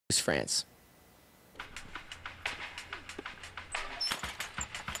France.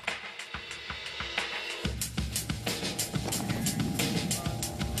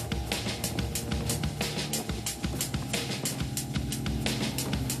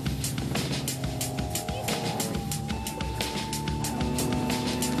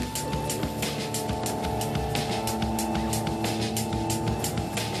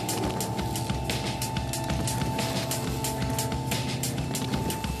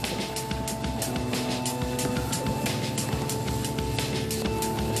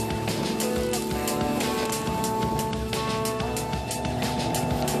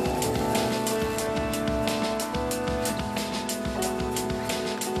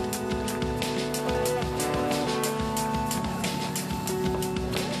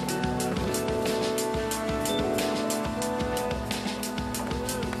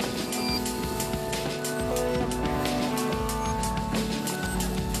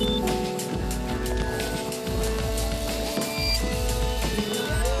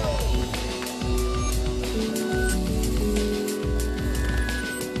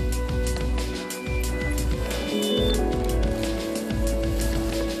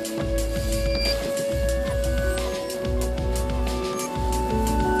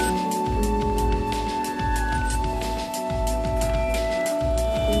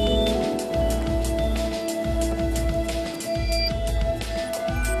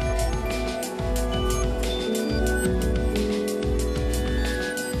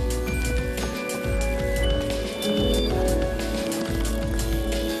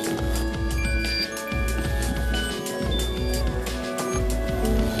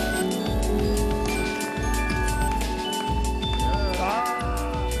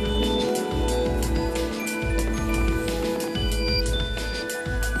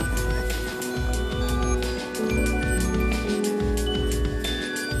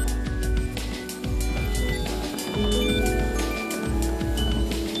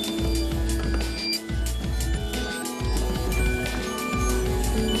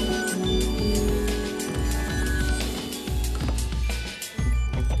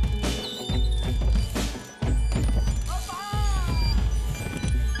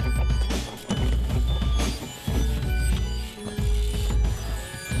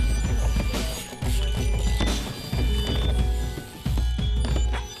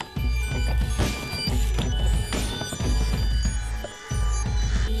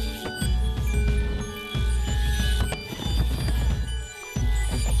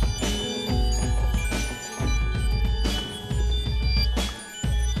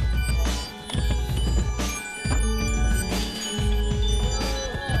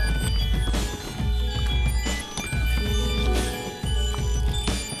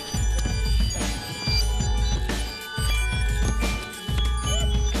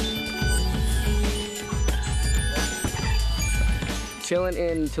 Chilling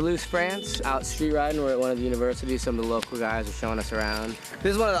in Toulouse, France, out street riding. We're at one of the universities. Some of the local guys are showing us around.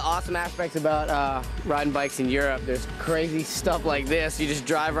 This is one of the awesome aspects about riding bikes in Europe. There's crazy stuff like this. You just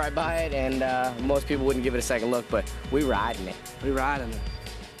drive right by it, and most people wouldn't give it a second look, but we riding it. We riding it.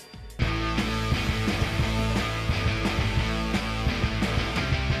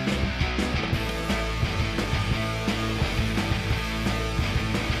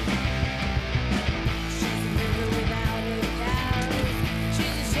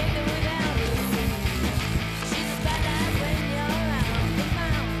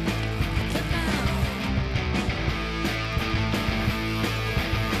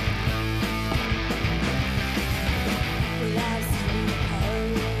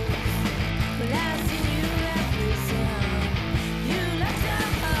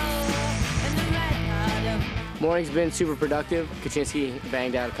 Morning's been super productive. Kaczynski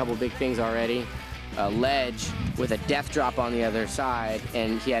banged out a couple big things already. A ledge with a death drop on the other side,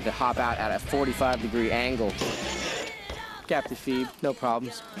 and he had to hop out at a 45-degree angle. Captive feed, no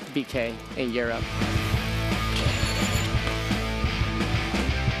problems. BK in Europe.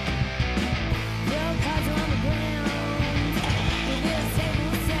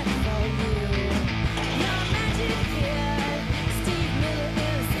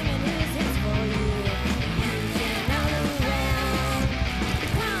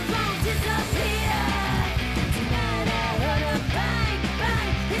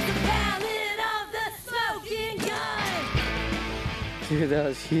 Dude, that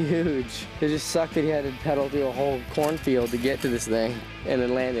was huge. It just sucked that he had to pedal through a whole cornfield to get to this thing and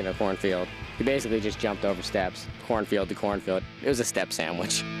then land in a cornfield. He basically just jumped over steps, cornfield to cornfield. It was a step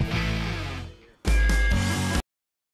sandwich.